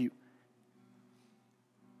offend you.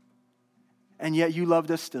 And yet you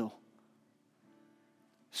loved us still.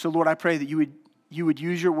 So Lord, I pray that you would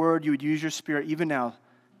use your word, you would use your spirit even now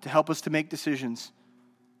to help us to make decisions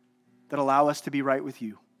that allow us to be right with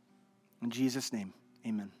you. In Jesus' name,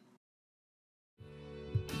 amen.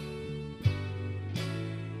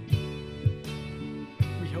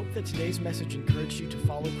 We hope that today's message encouraged you to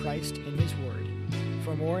follow Christ in his word.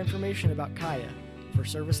 For more information about Kaya, for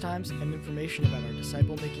service times, and information about our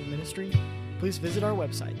disciple-making ministry, please visit our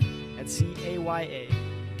website at caya.live.